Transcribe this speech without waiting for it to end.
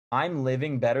I'm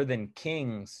living better than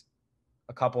kings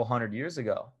a couple hundred years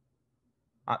ago.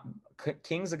 uh,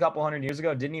 Kings a couple hundred years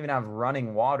ago didn't even have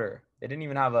running water. They didn't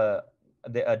even have a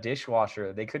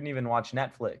dishwasher. They couldn't even watch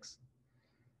Netflix.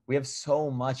 We have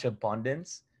so much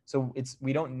abundance. So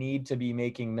we don't need to be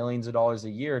making millions of dollars a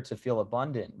year to feel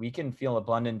abundant. We can feel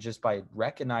abundant just by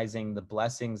recognizing the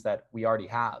blessings that we already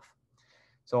have.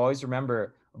 So always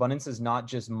remember, abundance is not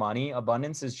just money.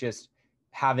 Abundance is just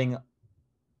having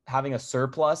having a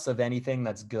surplus of anything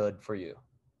that's good for you,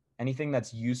 anything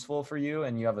that's useful for you,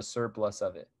 and you have a surplus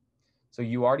of it. So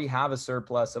you already have a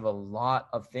surplus of a lot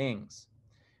of things.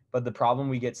 But the problem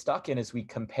we get stuck in is we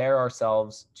compare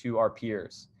ourselves to our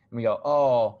peers. And we go,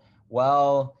 "Oh,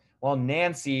 well,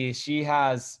 Nancy, she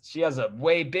has a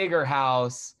way bigger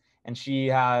house, and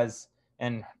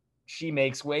and she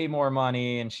makes way more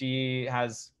money, and she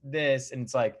has this." And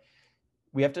it's like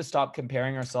we have to stop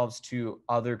comparing ourselves to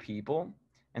other people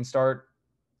and start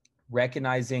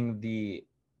recognizing the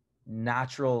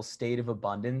natural state of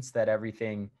abundance that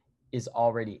everything is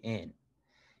already in,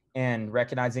 and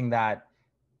recognizing that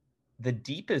the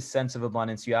deepest sense of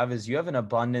abundance you have is you have an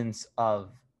abundance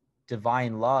of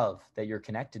divine love that you're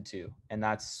connected to, and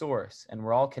that's source. And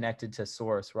we're all connected to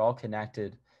source. We're all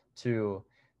connected to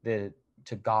the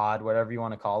to God, whatever you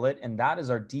want to call it. And that is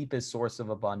our deepest source of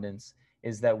abundance,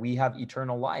 is that we have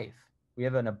eternal life. We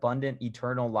have an abundant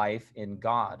eternal life in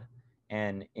God,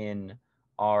 and in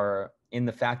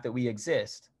the fact that we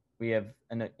exist. We have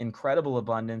an incredible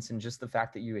abundance in just the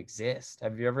fact that you exist.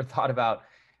 Have you ever thought about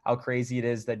how crazy it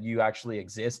is that you actually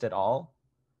exist at all?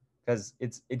 Because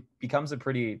it becomes a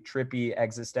pretty trippy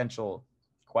existential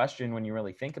question when you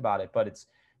really think about it. But it's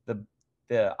the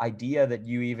the idea that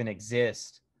you even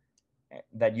exist,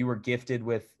 that you were gifted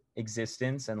with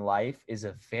existence and life, is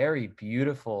a very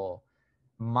beautiful,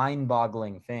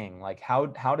 mind-boggling thing. Like how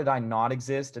did I not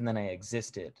exist and then I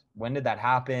existed? When did that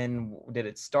happen? Did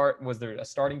it start? Was there a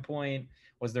starting point?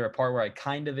 Was there a part where I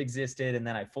kind of existed and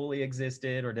then I fully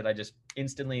existed, or did I just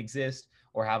instantly exist,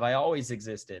 or have I always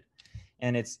existed?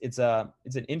 And it's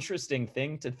an interesting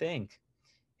thing to think,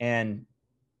 and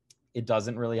it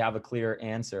doesn't really have a clear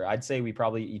answer. I'd say we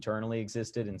probably eternally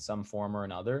existed in some form or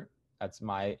another. That's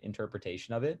my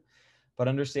interpretation of it. But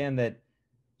understand that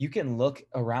you can look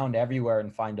around everywhere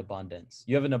and find abundance.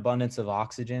 You have an abundance of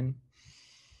oxygen.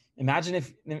 Imagine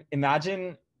if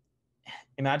imagine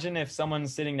imagine if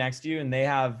someone's sitting next to you and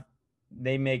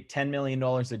they make $10 million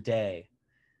a day,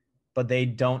 but they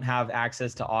don't have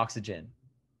access to oxygen.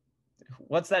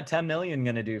 What's that 10 million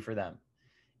going to do for them?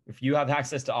 If you have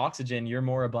access to oxygen, you're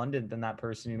more abundant than that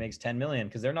person who makes 10 million,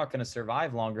 because they're not going to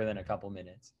survive longer than a couple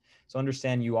minutes. So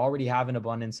understand, you already have an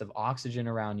abundance of oxygen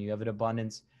around you. You have an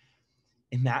abundance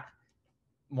in that.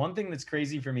 One thing that's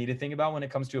crazy for me to think about when it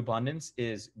comes to abundance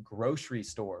is grocery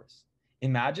stores.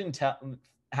 Imagine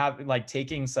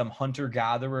taking some hunter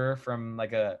gatherer from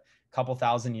like a couple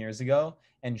thousand years ago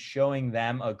and showing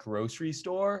them a grocery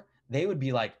store. They would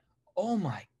be like, "Oh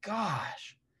my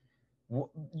gosh,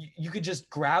 you could just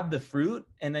grab the fruit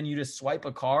and then you just swipe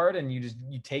a card and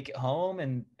you take it home,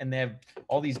 and they have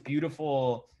all these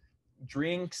beautiful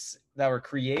drinks that were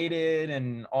created,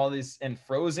 and all this, and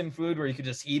frozen food where you could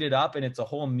just heat it up and it's a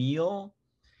whole meal."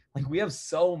 Like, we have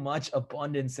so much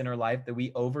abundance in our life that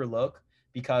we overlook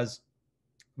because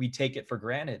we take it for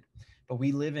granted. But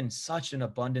we live in such an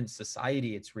abundant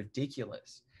society, it's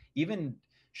ridiculous. Even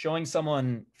showing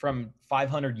someone from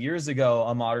 500 years ago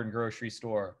a modern grocery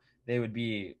store, they would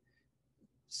be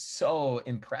so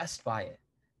impressed by it.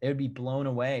 They would be blown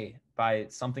away by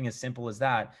something as simple as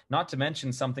that. Not to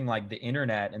mention something like the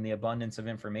internet and the abundance of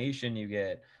information you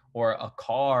get, or a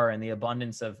car and the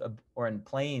abundance of, or in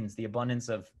planes, the abundance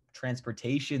of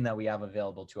transportation that we have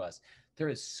available to us. There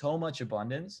is so much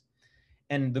abundance.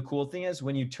 And the cool thing is,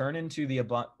 when you turn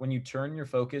your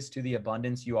focus to the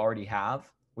abundance you already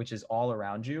have, which is all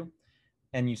around you,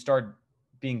 and you start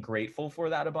being grateful for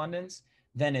that abundance,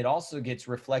 then it also gets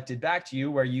reflected back to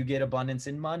you, where you get abundance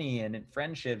in money and in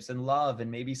friendships and love, and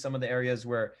maybe some of the areas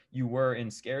where you were in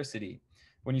scarcity.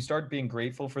 When you start being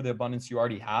grateful for the abundance you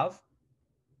already have,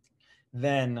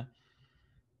 then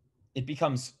it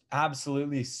becomes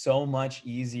absolutely so much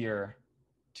easier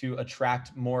to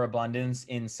attract more abundance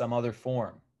in some other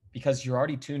form, because you're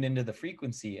already tuned into the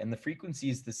frequency, and the frequency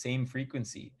is the same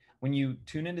frequency. When you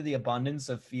tune into the abundance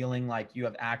of feeling like you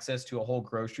have access to a whole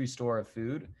grocery store of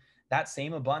food, that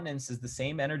same abundance is the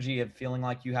same energy of feeling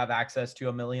like you have access to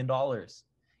 $1 million.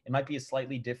 It might be a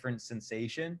slightly different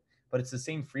sensation, but it's the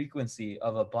same frequency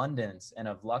of abundance and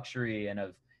of luxury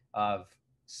and of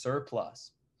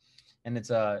surplus. And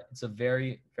it's a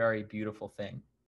very, very beautiful thing.